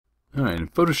Alright, in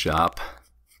Photoshop,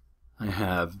 I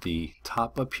have the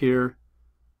top up here,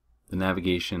 the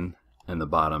navigation, and the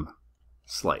bottom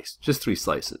slice. Just 3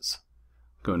 slices.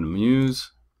 Go into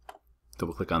Muse,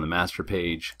 double click on the master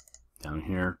page down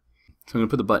here. So I'm going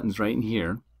to put the buttons right in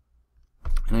here,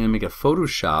 and I'm going to make a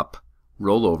Photoshop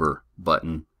rollover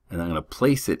button, and I'm going to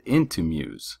place it into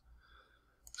Muse.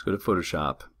 Let's go to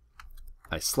Photoshop.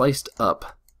 I sliced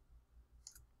up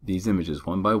these images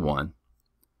one by one.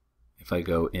 If I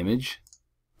go Image,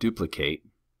 Duplicate,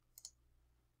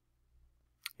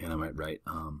 and I might write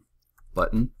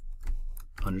button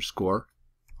underscore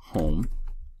home,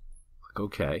 click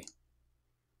OK,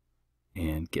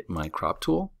 and get my crop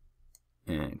tool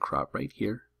and crop right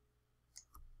here.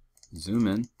 Zoom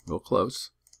in real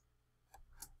close.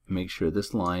 Make sure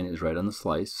this line is right on the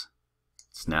slice.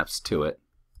 Snaps to it.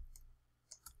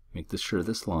 Make sure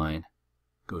this line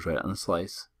goes right on the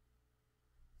slice.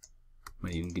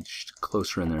 Might even get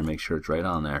closer in there and make sure it's right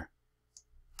on there.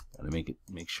 Gotta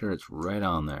make sure it's right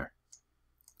on there.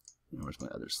 And where's my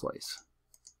other slice?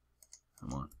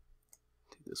 Come on.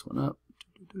 Take this one up.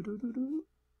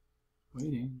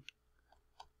 Waiting.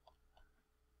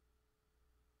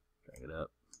 Drag it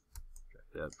up. Drag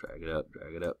it up, drag it up,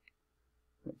 drag it up.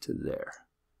 Right to there.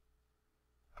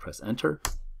 Press enter.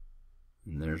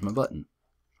 And there's my button.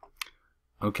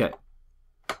 Okay.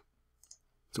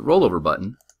 It's a rollover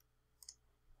button.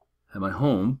 I have my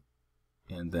home,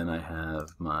 and then I have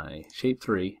my shape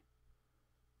 3,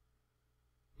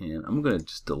 and I'm going to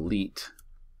just delete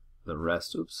the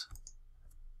rest of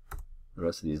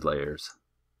these layers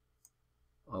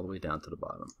all the way down to the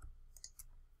bottom.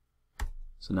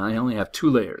 So now I only have 2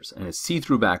 layers, and it's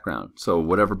see-through background. So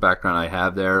whatever background I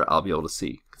have there, I'll be able to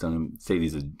see, because I'm going to say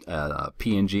these are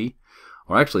PNG,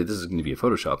 or actually this is going to be a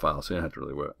Photoshop file, so you don't have to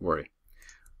really worry.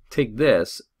 Take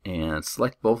this and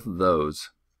select both of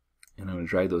those, and I'm going to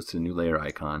drag those to the new layer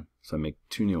icon, so I make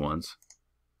 2 new ones.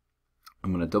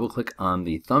 I'm going to double click on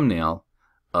the thumbnail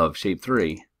of shape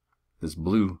 3, this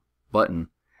blue button,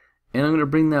 and I'm going to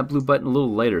bring that blue button a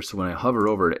little lighter so when I hover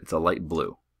over it, it's a light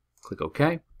blue. Click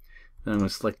OK. Then I'm going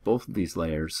to select both of these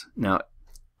layers. Now,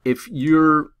 if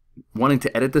you're wanting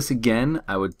to edit this again,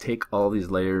 I would take all these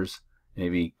layers,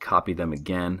 maybe copy them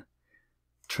again,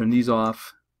 turn these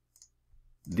off.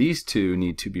 These 2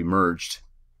 need to be merged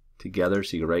together,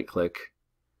 so you can right click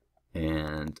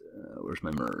and where's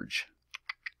my merge?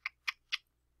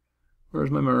 Where's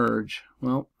my merge?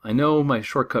 Well, I know my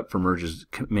shortcut for merge is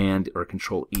Command or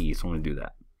Control E, so I'm going to do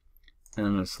that. And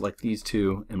I'm going to select these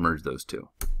 2 and merge those 2.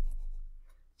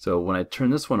 So when I turn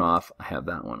this one off, I have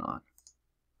that one on.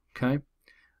 Okay?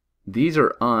 These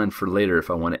are on for later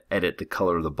if I want to edit the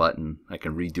color of the button. I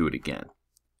can redo it again.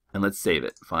 And let's save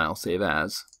it. File, save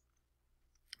as.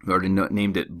 We already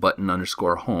named it button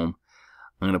underscore home.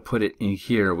 I'm going to put it in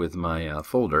here with my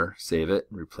folder, save it,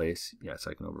 replace. Yes,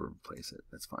 I can replace it.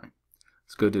 That's fine.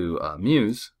 Let's go to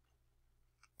Muse,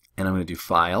 and I'm going to do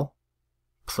File,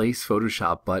 Place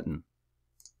Photoshop Button.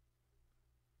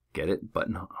 Get it?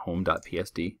 Button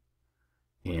home.psd.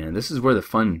 And this is where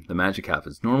the magic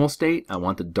happens. Normal state, I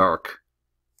want the dark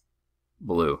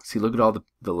blue. See, look at all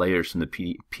the layers from the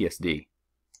PSD.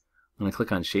 I'm going to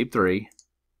click on Shape 3.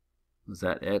 Was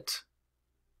that it?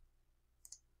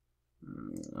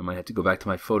 I might have to go back to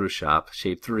my Photoshop.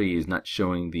 Shape 3 is not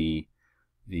showing the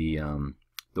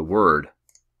word.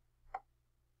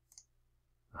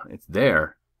 It's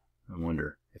there. I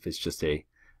wonder if it's just a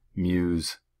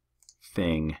Muse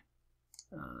thing.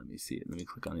 Let me see it. Let me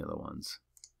click on the other ones.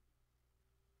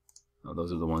 Oh,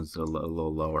 those are the ones that are a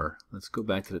little lower. Let's go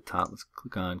back to the top. Let's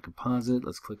click on Composite.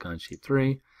 Let's click on Shape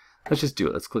 3. Let's just do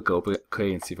it. Let's click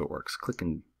OK and see if it works. Click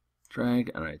and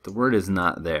drag. Alright, the word is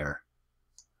not there.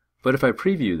 But if I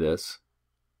preview this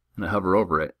and I hover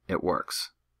over it, it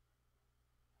works.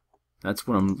 That's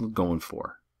what I'm going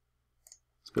for.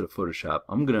 Let's go to Photoshop.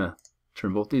 I'm going to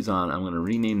turn both these on. I'm going to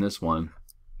rename this one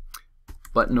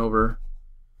Button Over,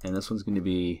 and this one's going to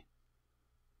be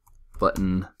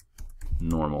Button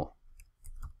Normal.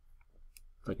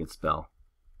 If I can spell,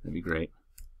 that'd be great.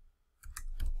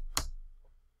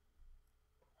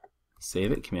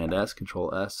 Save it, Command S,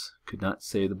 Control S. Could not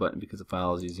save the button because the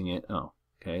file is using it. Oh,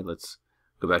 okay, let's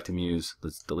go back to Muse.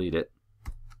 Let's delete it.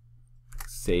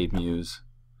 Save Muse.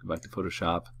 Go back to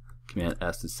Photoshop. Command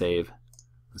S to save.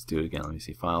 Let's do it again. Let me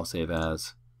see. File, save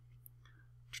as.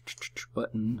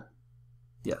 Button.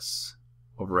 Yes.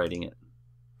 Overwriting it.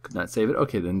 Could not save it.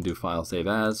 Okay, then do File, save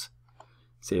as.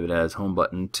 Save it as Home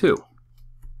Button 2.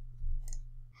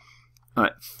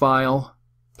 Alright, File,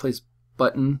 place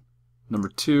button number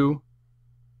 2.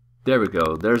 There we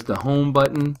go. There's the home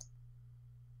button.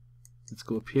 Let's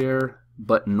go up here.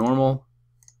 Button normal.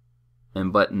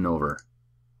 and button over.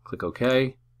 Click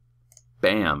OK.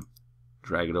 Bam.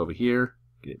 Drag it over here,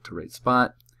 get it to the right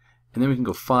spot, and then we can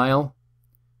go File,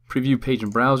 Preview Page in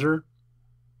Browser.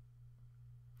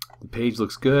 The page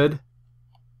looks good.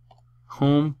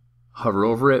 Home, hover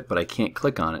over it, but I can't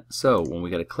click on it. So when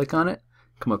we got to click on it,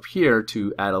 come up here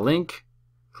to add a link,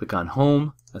 click on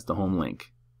Home, that's the home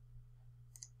link.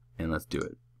 And let's do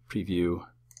it. Preview,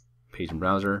 Page in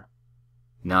Browser.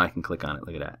 Now I can click on it,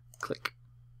 look at that. Click.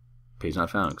 Page not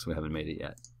found because we haven't made it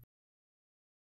yet.